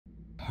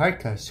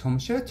Alright guys, so I'm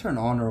sure to turn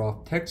on or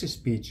off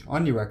text-to-speech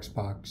on your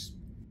Xbox.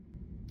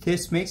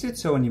 This makes it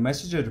so when you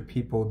message other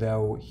people,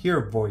 they'll hear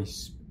a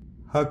voice,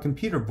 a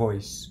computer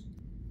voice,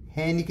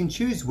 and you can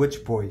choose which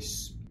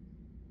voice.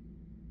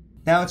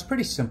 Now it's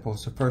pretty simple,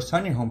 so first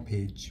on your home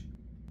page,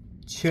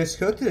 just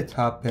go to the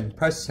top and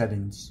press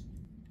settings.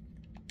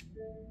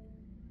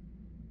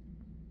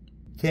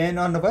 Then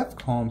on the left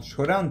column,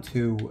 scroll down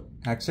to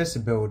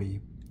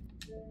accessibility.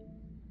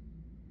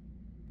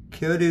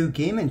 Go to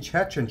game and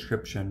chat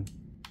transcription.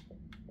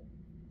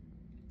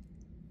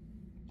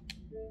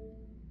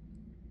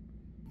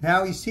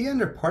 Now you see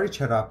under party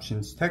chat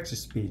options,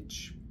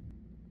 text-to-speech.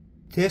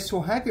 This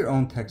will have your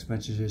own text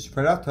messages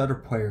spread out to other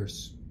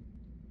players.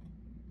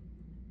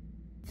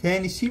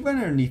 Then you see right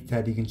underneath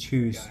that you can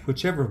choose Guy.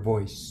 whichever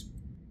voice.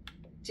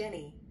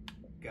 Jenny.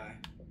 Guy.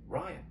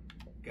 Ryan.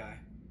 Guy.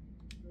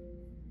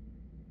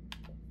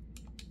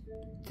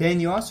 Then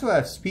you also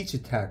have speech to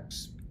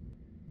text.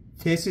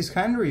 This is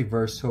kind of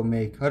reversed, so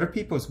make other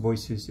people's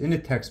voices into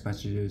text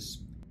messages.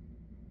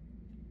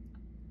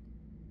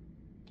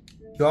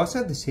 You also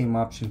have the same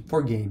option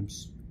for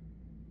games.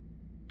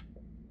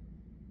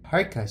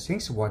 Alright guys,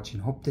 thanks for watching,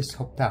 hope this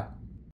helped out.